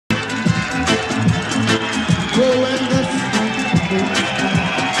go when the sun goes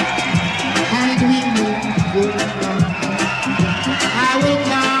and we move on. I will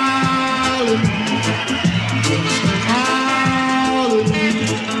call on you, call on you.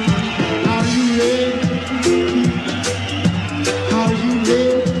 Are you ready? Are you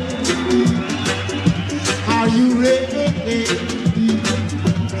ready? Are you ready?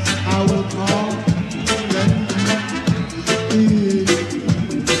 I will call on you.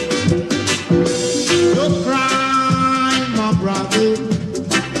 Don't cry, my brother,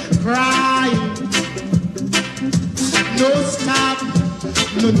 cry. No stop,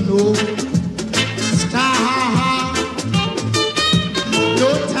 no, no, stop. No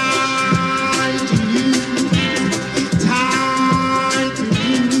time to lose, time to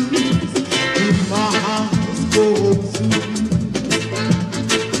lose. In my house goes soon.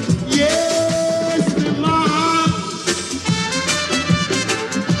 Yes, in my house.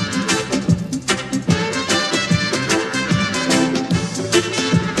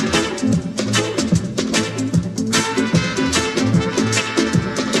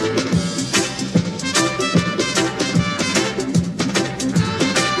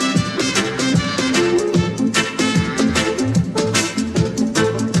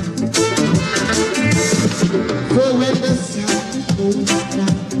 For when the sun goes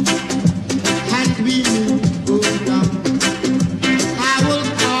down and we go down, I will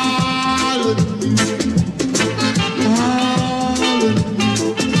call on you, call on you.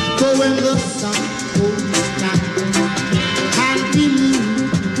 For when the sun goes down and we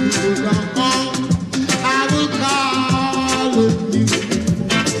go down, I will call on you,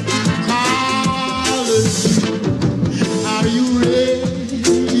 call on you. Are you ready?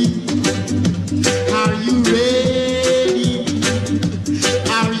 Are you ready?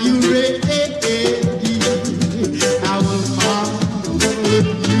 Are you ready? I will call on you.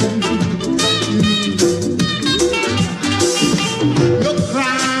 You're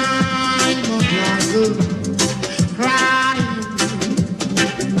crying, my brother, crying.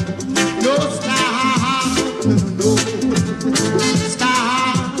 No stop, no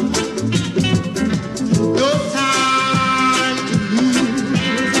stop. No time to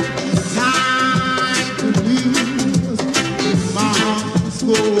lose, time to lose. My heart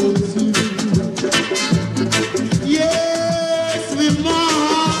goes through. Yes, with my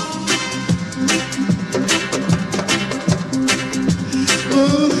heart.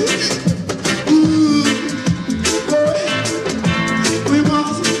 Ooh, ooh, boy, we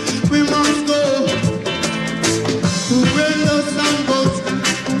must go. When the sun goes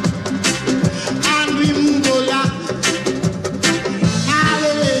and we move along.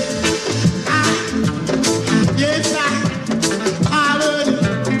 Yes, I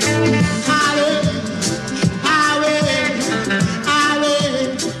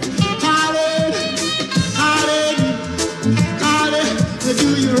do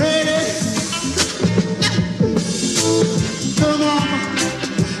you ready? Come on,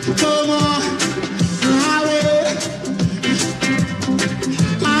 come on, hallelujah,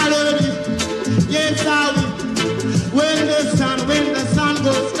 hallelujah. Yes, I will. When the sun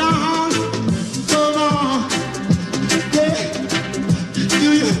goes down, come on, yeah.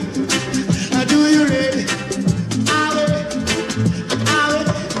 Do you ready?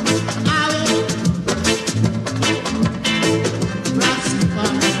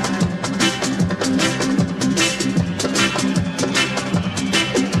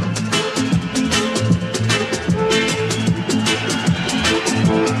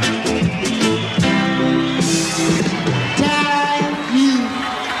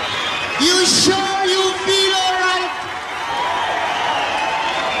 You sure you feel alright?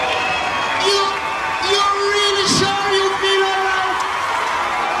 You really sure you feel alright?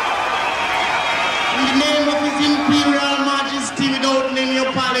 In the name of His Imperial Majesty, without any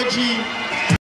apology.